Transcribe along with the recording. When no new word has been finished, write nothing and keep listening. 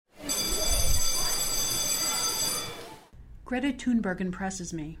Greta Thunberg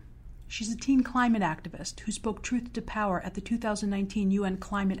impresses me. She's a teen climate activist who spoke truth to power at the 2019 UN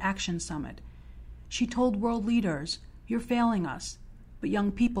Climate Action Summit. She told world leaders, "You're failing us, but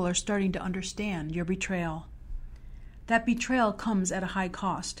young people are starting to understand your betrayal." That betrayal comes at a high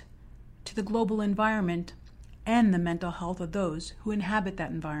cost to the global environment and the mental health of those who inhabit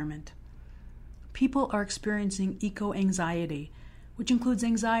that environment. People are experiencing eco-anxiety, which includes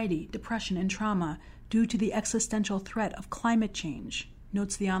anxiety, depression, and trauma due to the existential threat of climate change,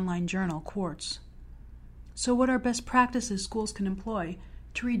 notes the online journal Quartz. So what are best practices schools can employ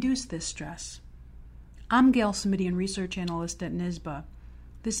to reduce this stress? I'm Gail Simidian, research analyst at NYSSBA.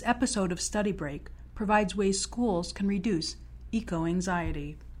 This episode of Study Break provides ways schools can reduce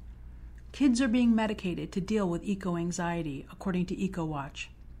eco-anxiety. Kids are being medicated to deal with eco-anxiety, according to EcoWatch.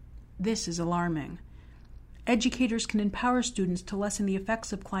 This is alarming. Educators can empower students to lessen the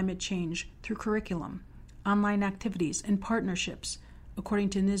effects of climate change through curriculum, online activities, and partnerships, according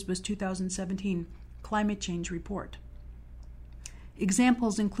to NYSSBA's 2017 Climate Change Report.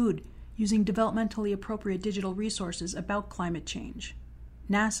 Examples include using developmentally appropriate digital resources about climate change.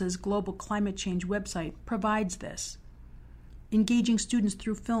 NASA's Global Climate Change website provides this. Engaging students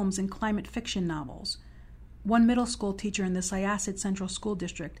through films and climate fiction novels. One middle school teacher in the Syosset Central School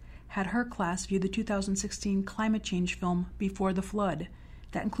District had her class view the 2016 climate change film Before the Flood.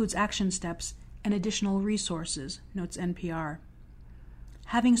 That includes action steps and additional resources, notes NPR.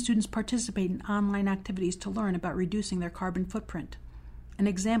 Having students participate in online activities to learn about reducing their carbon footprint. An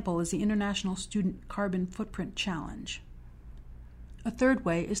example is the International Student Carbon Footprint Challenge. A third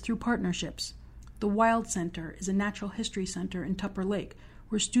way is through partnerships. The Wild Center is a natural history center in Tupper Lake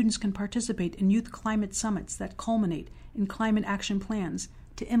where students can participate in youth climate summits that culminate in climate action plans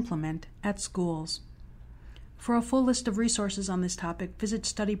to implement at schools. For a full list of resources on this topic, visit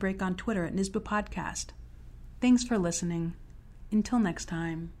Study Break on Twitter at NYSSBA Podcast. Thanks for listening. Until next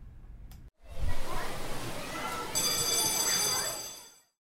time.